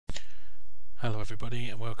Hello everybody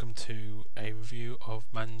and welcome to a review of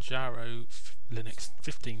Manjaro Linux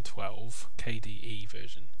 15.12 KDE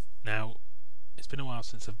version. Now, it's been a while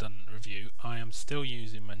since I've done a review. I am still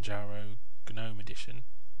using Manjaro GNOME edition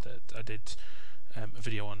that I did a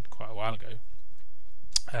video on quite a while ago,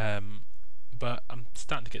 but I'm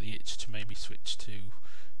starting to get the itch to maybe switch to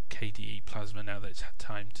KDE Plasma now that it's had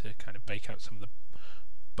time to kind of bake out some of the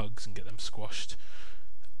bugs and get them squashed.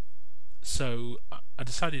 So I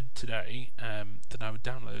decided today that I would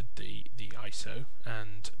download the ISO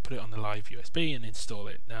and put it on the live USB and install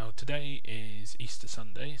it. Now today is Easter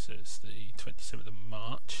Sunday, so it's the 27th of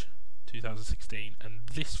March 2016, and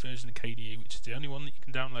this version of KDE, which is the only one that you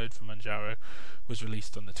can download from Manjaro, was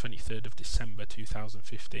released on the 23rd of December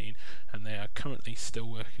 2015, and they are currently still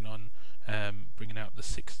working on bringing out the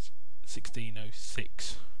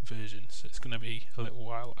 16.06 version, so it's going to be a little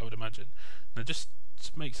while, I would imagine. Now just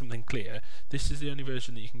to make something clear, this is the only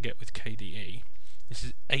version that you can get with KDE. This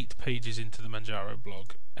is 8 pages into the Manjaro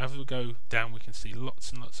blog. As we go down, we can see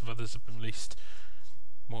lots and lots of others have been released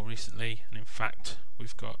more recently, and in fact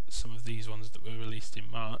we've got some of these ones that were released in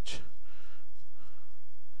March,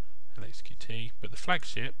 LXQT, but the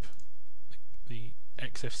flagship, the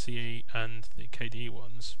XFCE and the KDE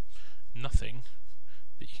ones, nothing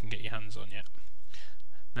that you can get your hands on yet.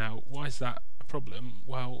 Now, why is that a problem?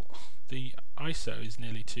 Well, the ISO is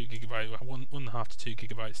nearly 2 GB, 1.5 to 2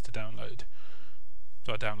 GB to download.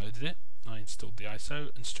 So I downloaded it, I installed the ISO,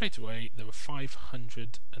 and straight away there were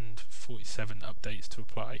 547 updates to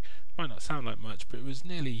apply. It might not sound like much, but it was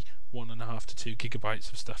nearly 1.5 to 2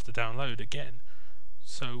 GB of stuff to download again.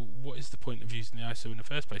 So what is the point of using the ISO in the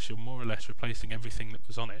first place? You're more or less replacing everything that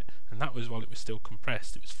was on it, and that was while it was still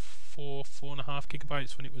compressed. It was 4.5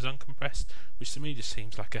 GB when it was uncompressed, which to me just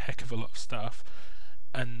seems like a heck of a lot of stuff.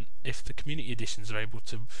 And if the community editions are able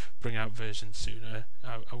to bring out versions sooner,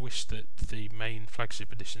 I wish that the main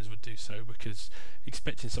flagship editions would do so, because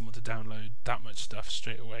expecting someone to download that much stuff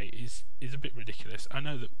straight away is a bit ridiculous. I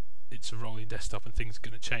know that it's a rolling desktop and things are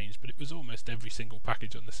going to change, but it was almost every single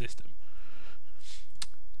package on the system.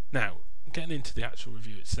 Now, getting into the actual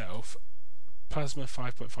review itself, Plasma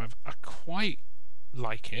 5.5, I quite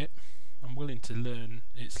like it. I'm willing to learn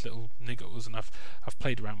its little niggles, and I've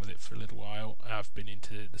played around with it for a little while. I've been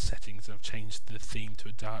into the settings, I've changed the theme to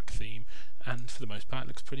a dark theme, and for the most part it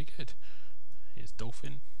looks pretty good. Here's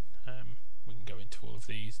Dolphin. We can go into all of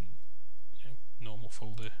these, and normal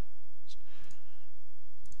folder.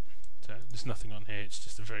 So there's nothing on here, it's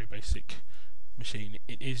just a very basic machine.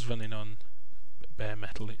 It is running on bare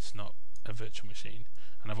metal, it's not a virtual machine,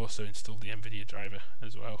 and I've also installed the NVIDIA driver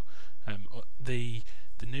as well. The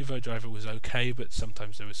Nouveau driver was okay, but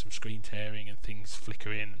sometimes there was some screen tearing and things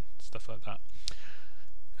flickering and stuff like that.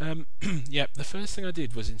 Yeah, the first thing I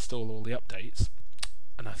did was install all the updates,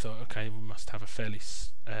 and I thought, okay, we must have a fairly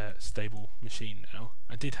stable machine now.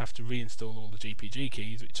 I did have to reinstall all the GPG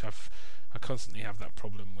keys, which I constantly have that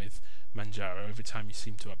problem with Manjaro. Every time you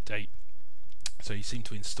seem to update, so you seem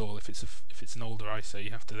to install, if it's an older ISO,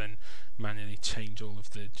 you have to then manually change all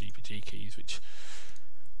of the GPG keys, which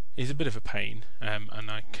is a bit of a pain,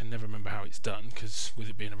 and I can never remember how it's done, because with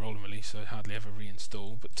it being a rolling release I hardly ever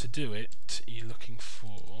reinstall. But to do it, you're looking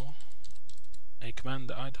for a command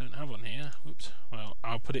that I don't have on here. Whoops. Well,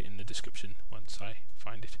 I'll put it in the description once I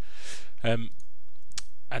find it, and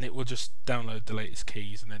it will just download the latest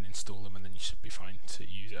keys and then install them, and then you should be fine to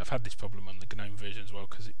use it. I've had this problem on the GNOME version as well,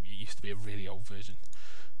 because it used to be a really old version,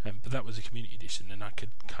 but that was a community edition and I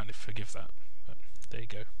could kind of forgive that. But there you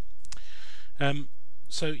go.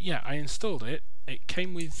 So yeah, I installed it. It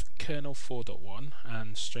came with kernel 4.1,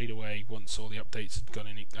 and straight away, once all the updates had gone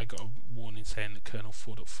in, I got a warning saying that kernel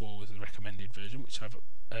 4.4 was the recommended version, which I've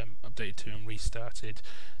updated to and restarted,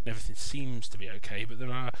 and everything seems to be okay, but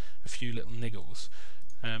there are a few little niggles.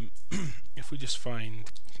 If we just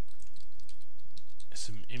find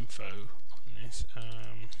some info on this,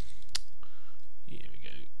 here we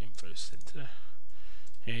go, info center.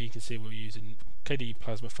 Here you can see we're using KDE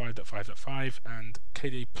Plasma 5.5.5 and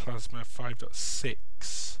KDE Plasma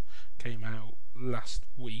 5.6 came out last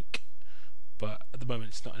week, but at the moment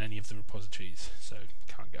it's not in any of the repositories, so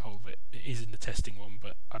can't get hold of it. It is in the testing one,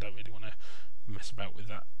 but I don't really want to mess about with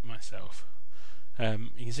that myself.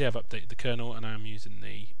 You can see I've updated the kernel and I'm using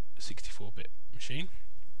the 64-bit machine.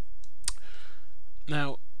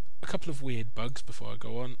 Now, a couple of weird bugs before I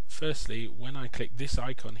go on. Firstly, when I click this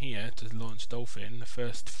icon here to launch Dolphin, the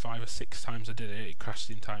first 5 or 6 times I did it, it crashed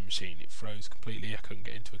the entire machine. It froze completely, I couldn't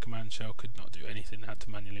get into a command shell, could not do anything, had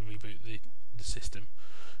to manually reboot the system.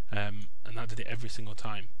 And that did it every single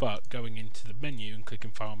time. But going into the menu and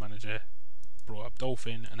clicking File Manager brought up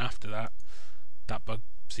Dolphin, and after that, that bug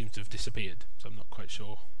seems to have disappeared, so I'm not quite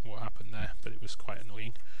sure what happened there, but it was quite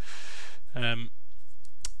annoying.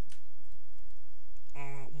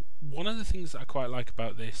 One of the things that I quite like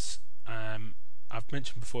about this, I've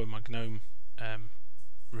mentioned before in my GNOME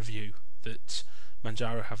review that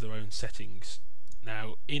Manjaro have their own settings.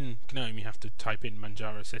 Now in GNOME you have to type in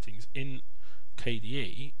Manjaro settings. In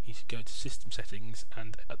KDE you go to system settings,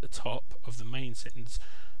 and at the top of the main settings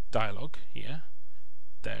dialog here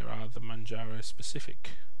there are the Manjaro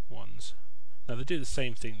specific ones. Now they do the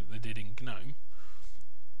same thing that they did in GNOME,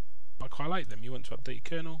 but I quite like them. You want to update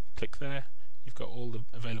your kernel, click there, you've got all the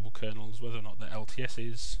available kernels, whether or not they're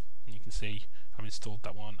LTSs, and you can see I've installed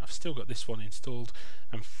that one. I've still got this one installed,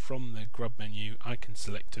 and from the grub menu I can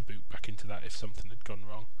select to boot back into that if something had gone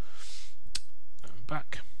wrong.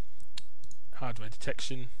 Back, hardware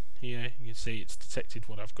detection here, you can see it's detected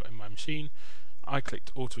what I've got in my machine. I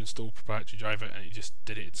clicked auto install proprietary driver and it just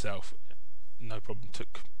did it itself, no problem,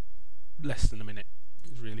 took less than a minute.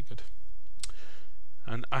 It was really good.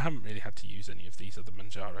 And I haven't really had to use any of these other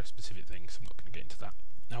Manjaro specific things, I'm not going to get into that.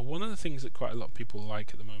 Now one of the things that quite a lot of people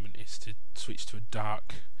like at the moment is to switch to a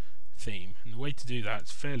dark theme, and the way to do that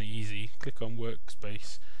is fairly easy. Click on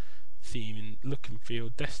workspace theme and look and feel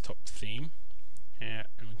desktop theme here,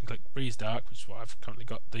 and we can click Breeze Dark, which is what I've currently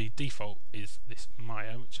got. The default is this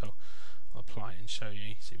Maya, which I'll apply and show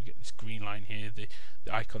you. See, we get this green line here. The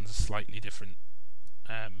icons are slightly different.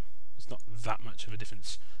 It's not that much of a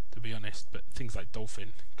difference, to be honest, but things like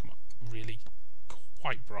Dolphin come up really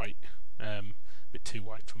quite bright, a bit too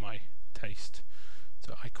white for my taste.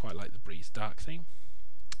 So I quite like the Breeze Dark theme.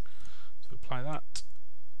 So apply that,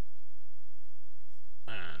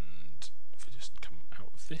 and if we just come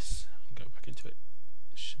out of this and go back into it,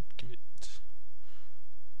 it should give it.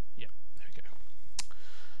 Yeah, there we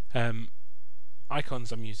go.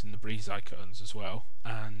 Icons, I'm using the Breeze icons as well,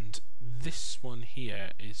 and this one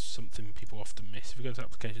here is something people often miss. If we go to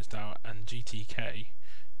Application Style and GTK,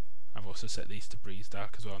 I've also set these to Breeze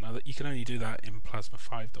Dark as well. Now that you can only do that in Plasma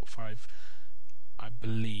 5.5, I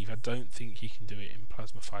believe. I don't think you can do it in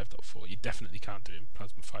Plasma 5.4. You definitely can't do it in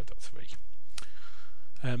Plasma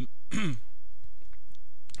 5.3.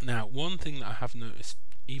 Now, one thing that I have noticed,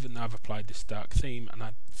 even though I've applied this dark theme, and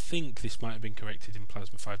I think this might have been corrected in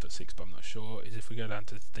Plasma 5.6, but I'm not sure, is if we go down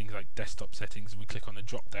to things like desktop settings and we click on the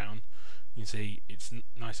drop down, you can see it's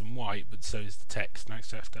nice and white, but so is the text. Now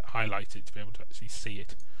I have to highlight it to be able to actually see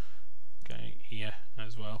it. Okay, here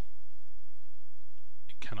as well.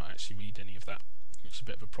 It cannot actually read any of that, which is a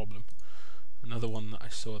bit of a problem. Another one that I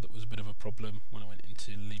saw that was a bit of a problem when I went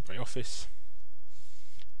into LibreOffice.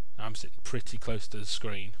 Now I'm sitting pretty close to the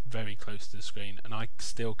screen, very close to the screen, and I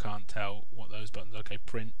still can't tell what those buttons. Okay,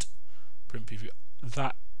 print preview.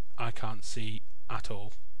 That I can't see at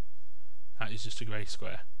all. That is just a grey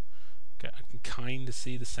square. Okay, I can kind of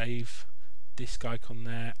see the save disk icon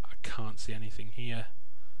there. I can't see anything here,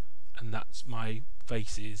 and that's my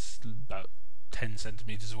face is about 10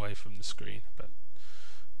 centimeters away from the screen, about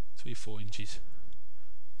 3-4 inches.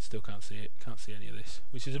 Still can't see it. Can't see any of this,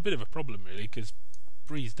 which is a bit of a problem really, because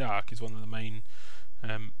Breeze Dark is one of the main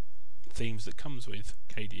themes that comes with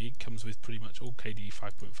KDE. It comes with pretty much all KDE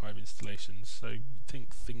 5.5 installations, so you'd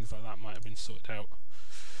think things like that might have been sorted out.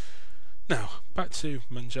 Now, back to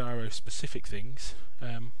Manjaro specific things.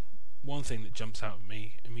 One thing that jumps out at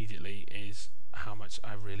me immediately is how much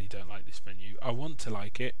I really don't like this menu. I want to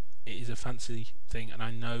like it. It is a fancy thing, and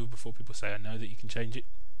I know, before people say, I know that you can change it,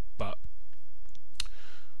 but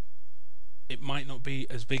it might not be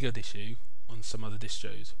as big an issue on some other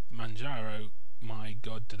distros. Manjaro, my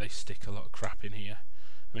god, do they stick a lot of crap in here.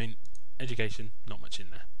 I mean, education, not much in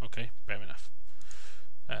there. Okay, fair enough.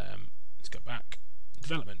 Let's go back.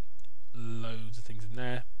 Development, loads of things in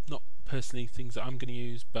there. Not personally things that I'm going to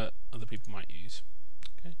use, but other people might use.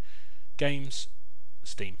 Okay, games,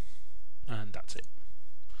 Steam, and that's it.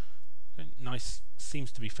 Okay, nice,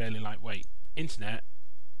 seems to be fairly lightweight. Internet,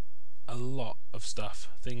 a lot of stuff,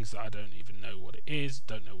 things that I don't even know what it is,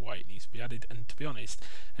 don't know why it needs to be added, and to be honest,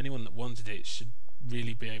 anyone that wanted it should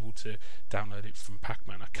really be able to download it from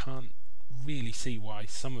Pacman. I can't really see why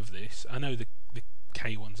some of this, I know the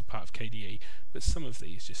K ones are part of KDE, but some of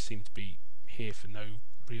these just seem to be here for no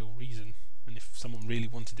real reason, and if someone really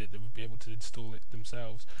wanted it, they would be able to install it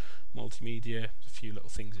themselves. Multimedia, a few little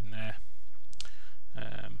things in there.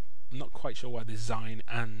 I'm not quite sure why there's Zine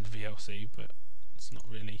and VLC, but it's not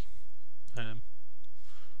really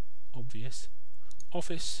obvious.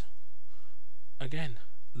 Office, again,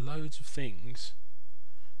 loads of things.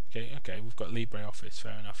 Okay, we've got LibreOffice,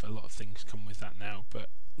 fair enough, a lot of things come with that now, but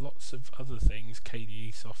lots of other things,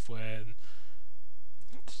 KDE software, and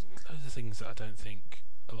loads of things that I don't think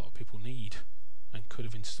a lot of people need. and could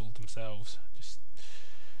have installed themselves. Just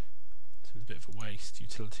seems a bit of a waste.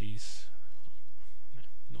 Utilities,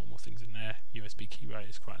 normal things in there. USB key writer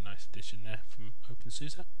is quite a nice addition there from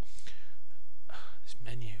OpenSUSE. This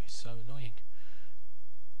menu is so annoying.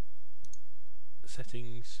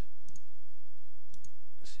 Settings,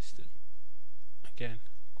 system, again,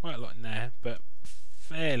 quite a lot in there, but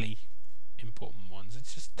fairly important ones.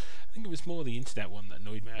 It's just, I think it was more the internet one that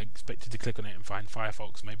annoyed me. I expected to click on it and find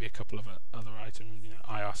Firefox, maybe a couple of other items,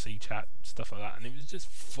 IRC chat, stuff like that, and it was just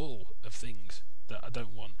full of things that I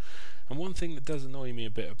don't want. And one thing that does annoy me a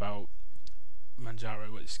bit about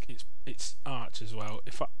Manjaro, it's Arch as well.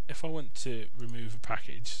 If I want to remove a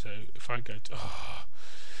package, so if I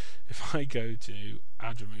go to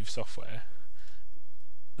add remove software,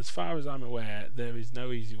 as far as I'm aware, there is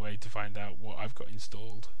no easy way to find out what I've got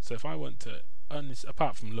installed. So if I want to,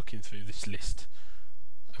 apart from looking through this list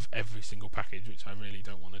of every single package, which I really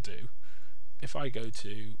don't want to do, if I go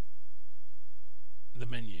to the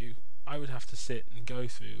menu, I would have to sit and go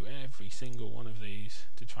through every single one of these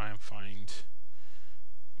to try and find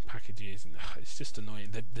packages, and it's just annoying.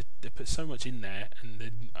 They put so much in there, and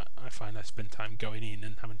then I find I spend time going in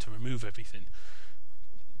and having to remove everything,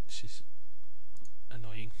 which is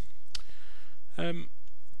annoying.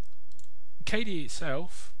 KDE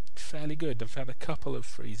itself, fairly good. I've had a couple of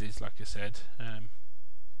freezes, like I said,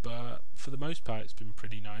 but for the most part it's been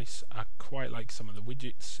pretty nice. I quite like some of the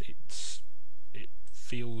widgets. It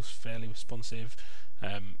feels fairly responsive.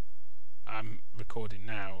 I'm recording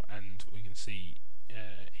now, and we can see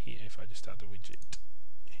here, if I just add a widget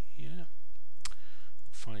here,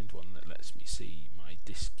 find one that lets me see my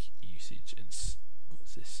disk usage and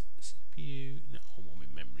what's this, CPU, no, I want my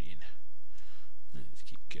memory in. Let's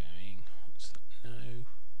keep going. What's that? No.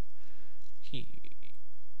 Key.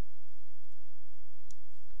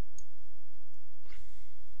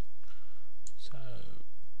 So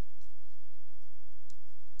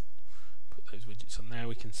put those widgets on there.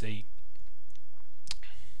 We can see.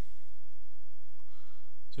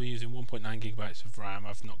 So we're using 1.9 gigabytes of RAM.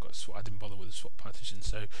 I've not got I didn't bother with the swap partition.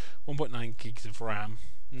 So 1.9 gigs of RAM.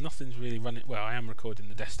 Nothing's really running. Well, I am recording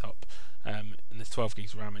the desktop, and there's 12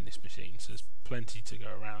 gigs of RAM in this machine, so there's plenty to go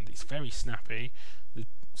around. It's very snappy. The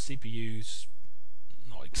CPU's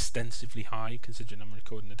not extensively high, considering I'm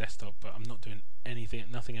recording the desktop, but I'm not doing anything.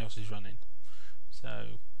 Nothing else is running.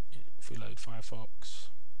 So if we load Firefox,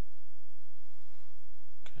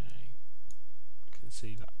 okay, you can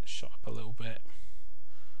see that shot up a little bit.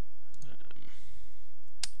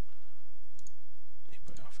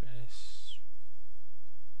 LibreOffice.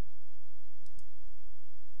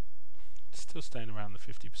 Still staying around the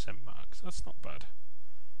 50% mark, so that's not bad.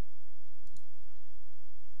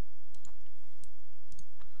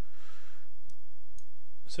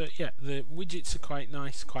 So yeah, the widgets are quite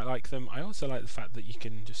nice, quite like them. I also like the fact that you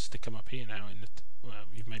can just stick them up here now. Well,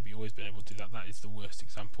 you've maybe always been able to do that. That is the worst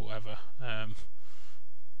example ever.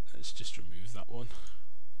 Let's just remove that one.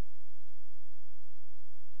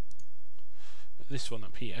 This one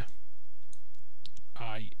up here,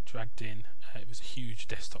 I dragged in. It was a huge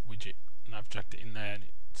desktop widget, and I've dragged it in there, and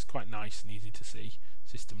it's quite nice and easy to see.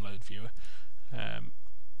 System load viewer.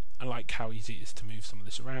 I like how easy it is to move some of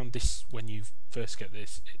this around. This, when you first get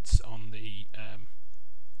this, it's on the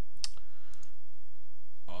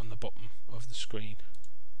bottom of the screen.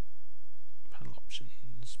 Panel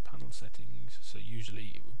options, panel settings. So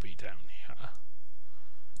usually it would be down here,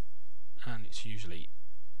 and it's usually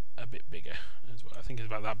a bit bigger as well. I think it's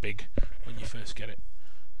about that big when you first get it.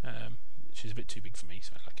 Which is a bit too big for me,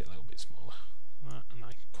 so I like it a little bit smaller. And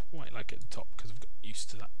I quite like it at the top because I've got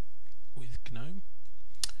used to that with GNOME.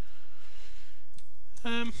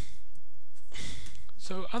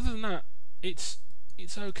 So other than that, it's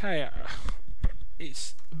okay.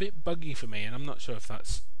 It's a bit buggy for me, and I'm not sure if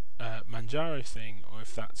that's a Manjaro thing or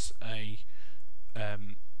if that's a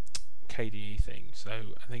KDE thing.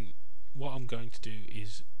 So I think what I'm going to do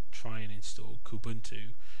is try and install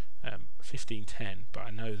Kubuntu 15.10, but I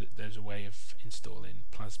know that there's a way of installing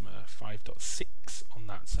Plasma 5.6 on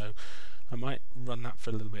that, so I might run that for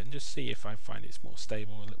a little bit and just see if I find it's more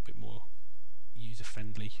stable, a little bit more user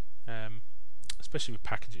friendly, especially with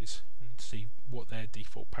packages, and see what their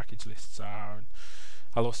default package lists are. And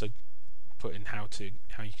I'll also put in how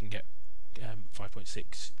you can get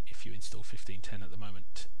 5.6 if you install 15.10 at the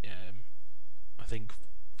moment. I think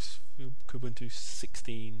Kubuntu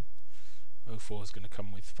 16.04 is going to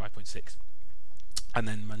come with 5.6, and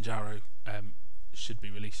then Manjaro should be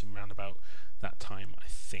releasing around about that time, I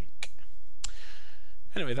think.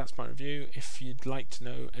 Anyway, that's my review. If you'd like to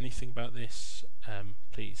know anything about this,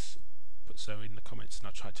 please put so in the comments, and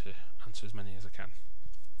I'll try to answer as many as I can.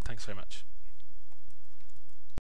 Thanks very much.